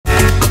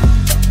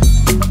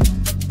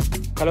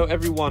Hello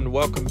everyone,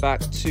 welcome back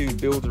to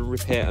Build and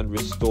Repair and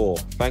Restore.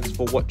 Thanks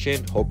for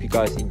watching, hope you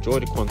guys enjoy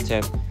the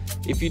content.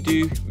 If you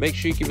do, make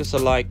sure you give us a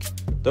like,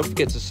 don't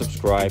forget to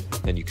subscribe,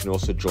 and you can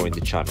also join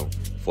the channel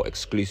for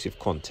exclusive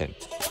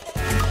content.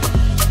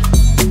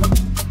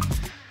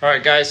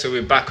 Alright guys, so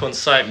we're back on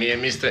site, me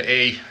and Mr.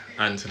 A,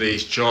 and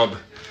today's job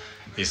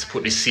is to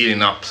put this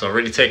ceiling up. So I've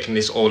already taken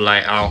this old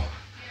light out.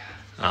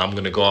 I'm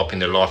going to go up in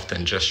the loft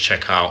and just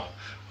check out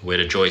where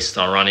the joists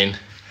are running,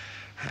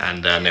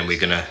 and then we're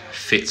going to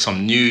fit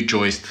some new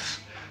joists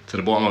to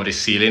the bottom of this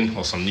ceiling,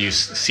 or some new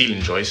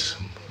ceiling joists,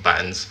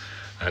 battens,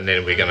 and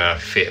then we're going to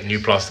fit a new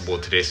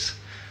plasterboard to this,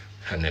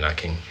 and then I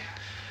can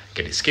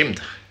get it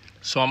skimmed.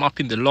 So I'm up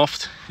in the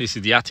loft. This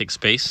is the attic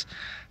space,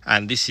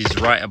 and this is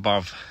right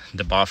above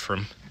the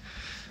bathroom,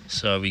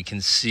 so we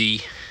can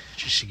see,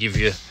 just to give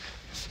you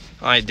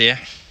an idea,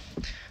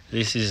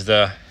 this is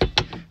the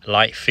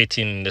light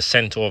fitting in the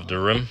center of the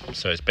room.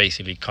 So it's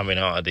basically coming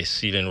out of this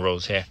ceiling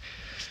rose here,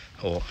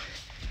 or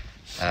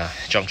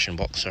junction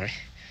box, sorry.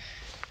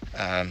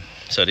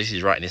 So this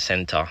is right in the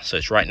center, so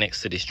it's right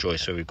next to this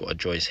joist. So we've got a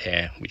joist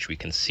here which we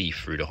can see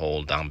through the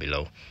hole down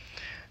below,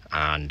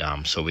 and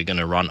so we're going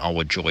to run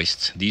our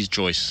joists. These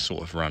joists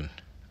sort of run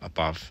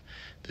above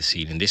the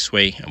ceiling this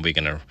way, and we're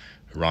going to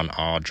run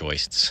our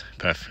joists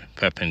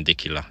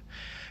perpendicular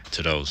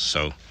to those.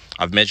 So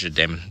I've measured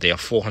them. They are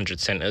 400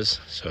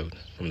 centers, so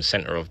from the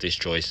center of this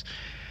joist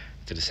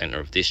to the center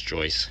of this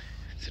joist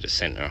to the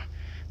center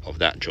of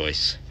that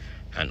joist,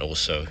 and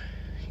also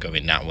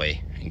going that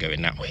way and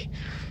going that way.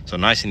 So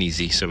nice and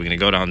easy. So we're going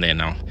to go down there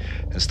now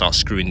and start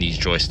screwing these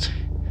joists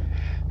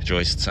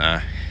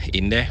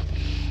in there,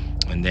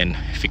 and then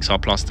fix our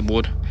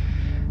plasterboard,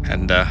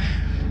 and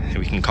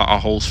we can cut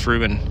our holes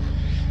through and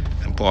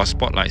put our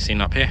spotlights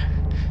in up here.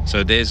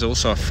 So there's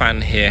also a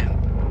fan here.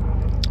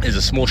 There's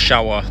a small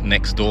shower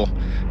next door,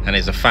 and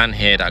there's a fan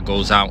here that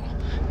goes out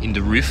in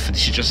the roof.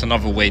 This is just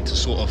another way to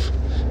sort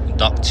of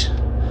duct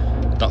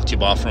your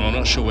bathroom. I'm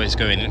not sure where it's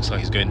going. It looks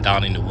like it's going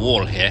down in the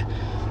wall here,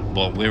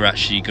 but we're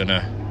actually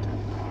gonna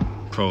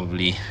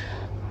probably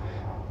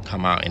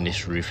come out in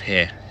this roof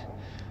here.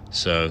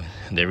 So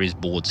there is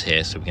boards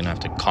here, so we're gonna have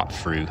to cut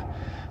through,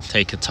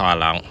 take a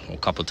tile out, or a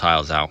couple of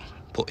tiles out,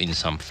 put in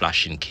some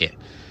flashing kit,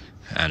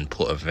 and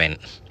put a vent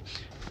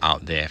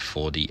out there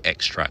for the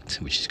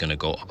extract, which is going to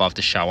go above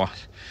the shower,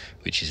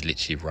 which is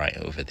literally right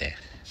over there.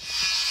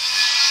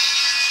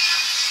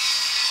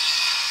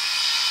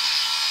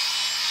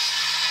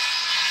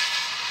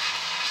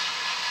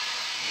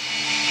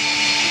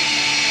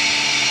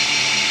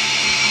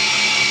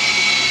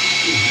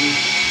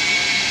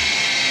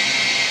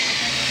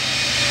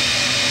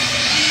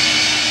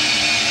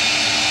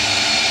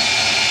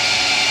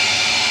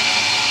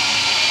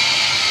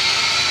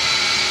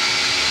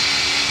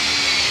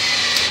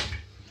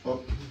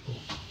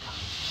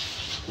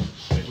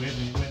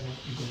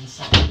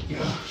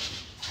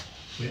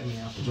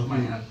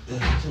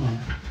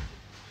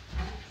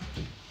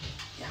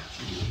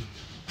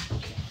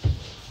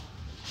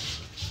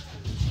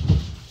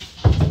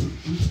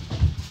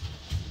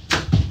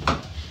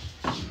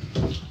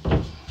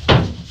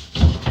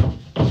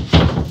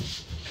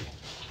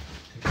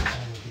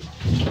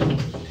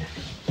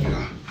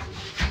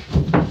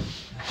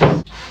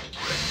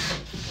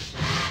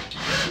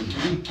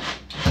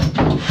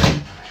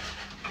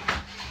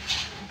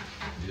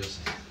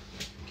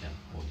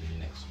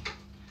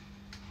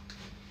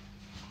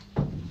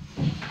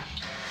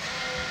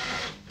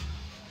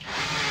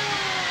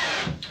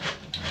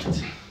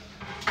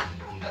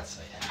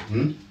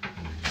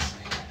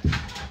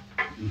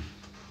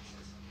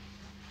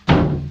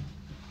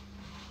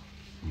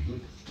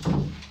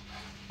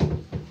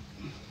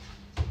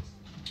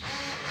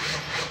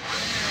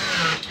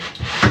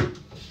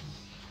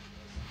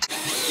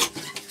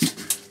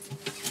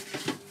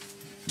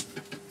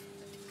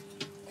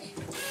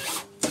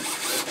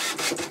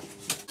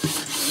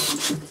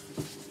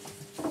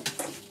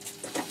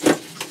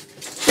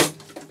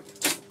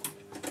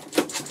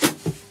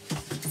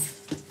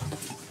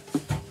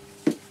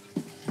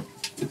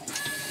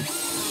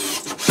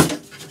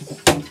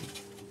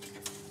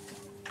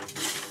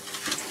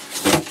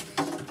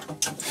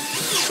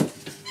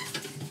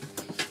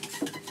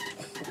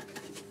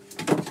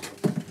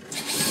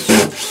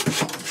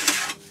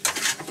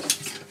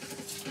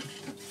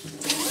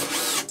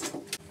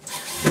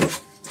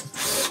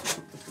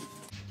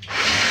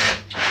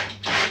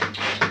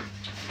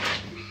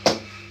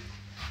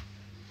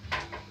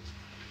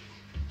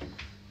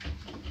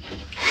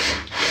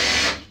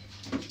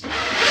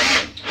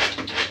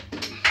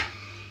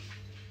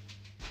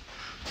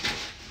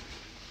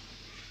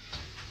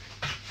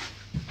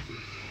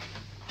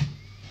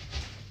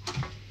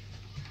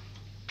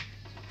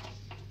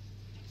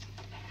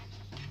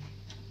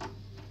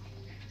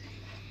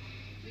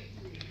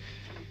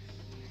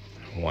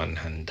 One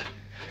hand.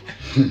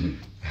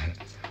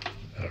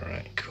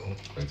 Alright, cool.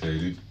 I tell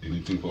you,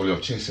 you think all your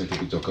chest and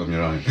take it to come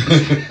around.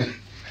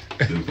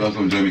 The plants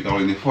from Jamaica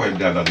when they fight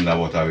that in the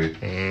water way.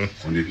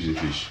 And they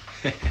fish.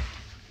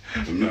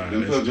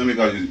 Them from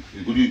Jamaica is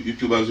good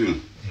YouTube as well.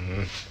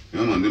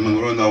 Yeah, man, the man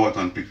go around the water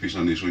and pick fish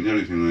and they show you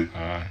everything.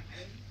 Alright.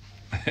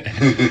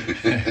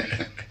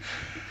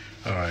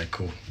 Alright,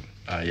 cool.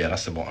 Yeah,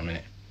 that's the bottom,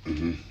 innit?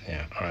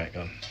 Yeah, alright,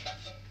 go on.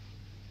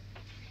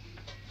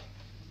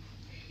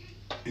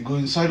 You go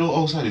inside or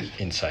outside it?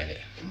 Inside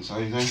it.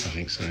 Inside it, I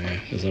think so, yeah.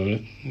 Is that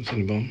it? What's on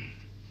the bottom?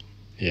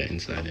 Yeah,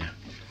 inside, yeah.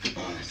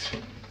 Alright.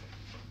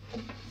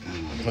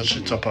 What's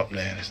the top up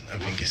there? I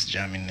think it's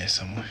jamming there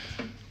somewhere.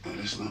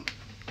 Listen up.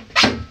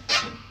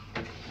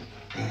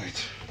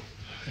 Alright.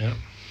 Yeah.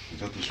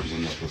 That was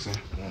on that place,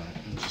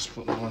 Alright, just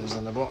put the ones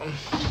on the bottom.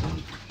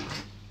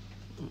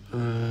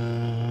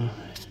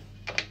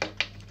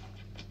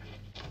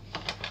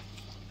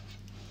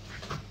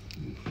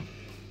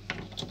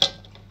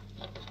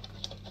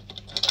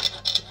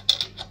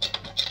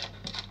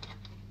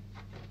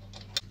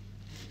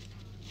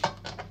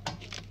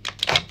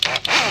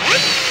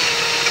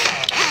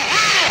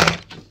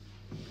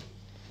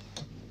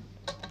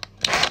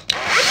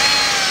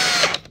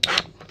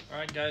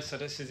 Alright guys, so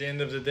this is the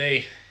end of the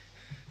day.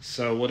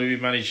 So what did we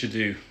manage to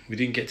do? We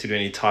didn't get to do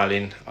any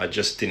tiling. I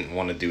just didn't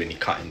want to do any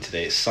cutting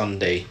today. It's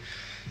Sunday,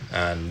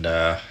 and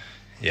yeah,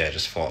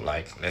 just thought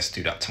like let's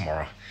do that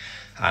tomorrow,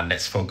 and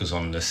let's focus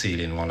on the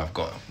ceiling while I've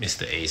got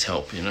Mr. A's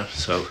help, you know.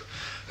 So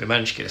we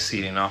managed to get the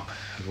ceiling up.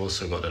 We've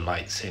also got the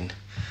lights in.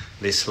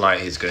 This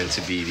light is going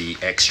to be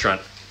the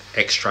extract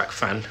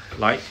fan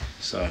light,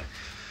 so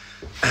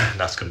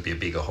that's going to be a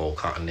bigger hole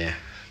cut in there,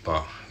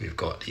 but we've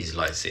got these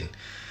lights in.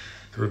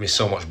 The room is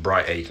so much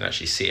brighter, you can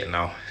actually see it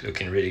now,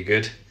 looking really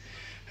good.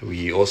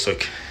 We also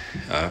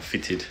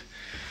fitted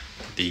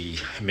the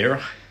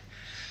mirror,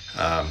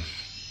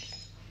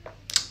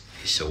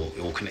 so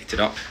all connected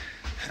up,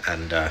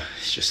 and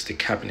it's just the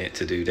cabinet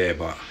to do there,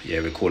 but yeah,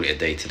 we'll call it a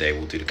day today.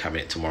 We'll do the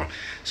cabinet tomorrow.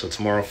 So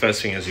tomorrow,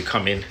 first thing as you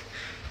come in,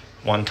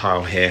 one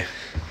tile here,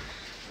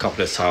 a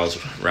couple of tiles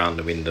around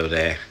the window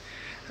there,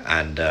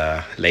 and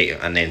later,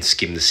 and then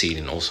skim the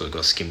ceiling. Also got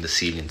to skim the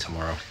ceiling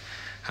tomorrow.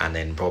 And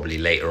then probably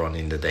later on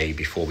in the day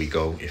before we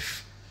go,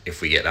 if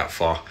we get that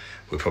far,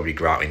 we'll probably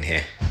go out in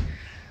here,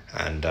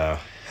 and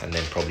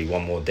then probably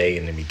one more day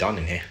and then be done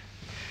in here.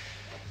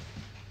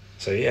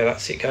 So yeah,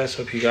 that's it guys.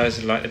 Hope you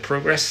guys like the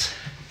progress,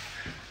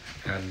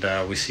 and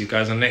we'll see you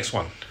guys on the next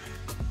one.